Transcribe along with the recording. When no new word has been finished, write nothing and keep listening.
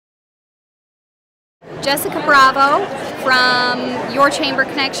Jessica Bravo from Your Chamber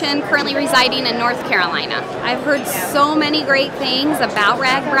Connection, currently residing in North Carolina. I've heard so many great things about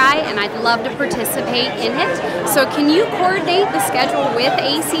RAGBRAI and I'd love to participate in it. So can you coordinate the schedule with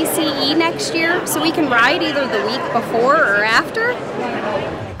ACCE next year so we can ride either the week before or after?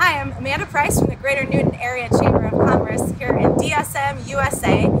 Hi, I'm Amanda Price from the Greater Newton Area Chamber of Commerce here in DSM,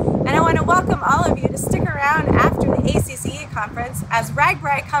 USA, and I want to welcome all of you to stick around after the ACCE conference as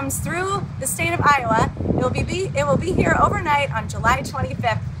RAGBRAI comes through the state of Iowa. It will be here overnight on July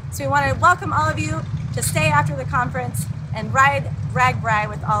 25th, so we want to welcome all of you to stay after the conference and ride RAGBRAI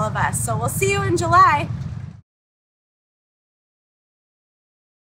with all of us. So we'll see you in July.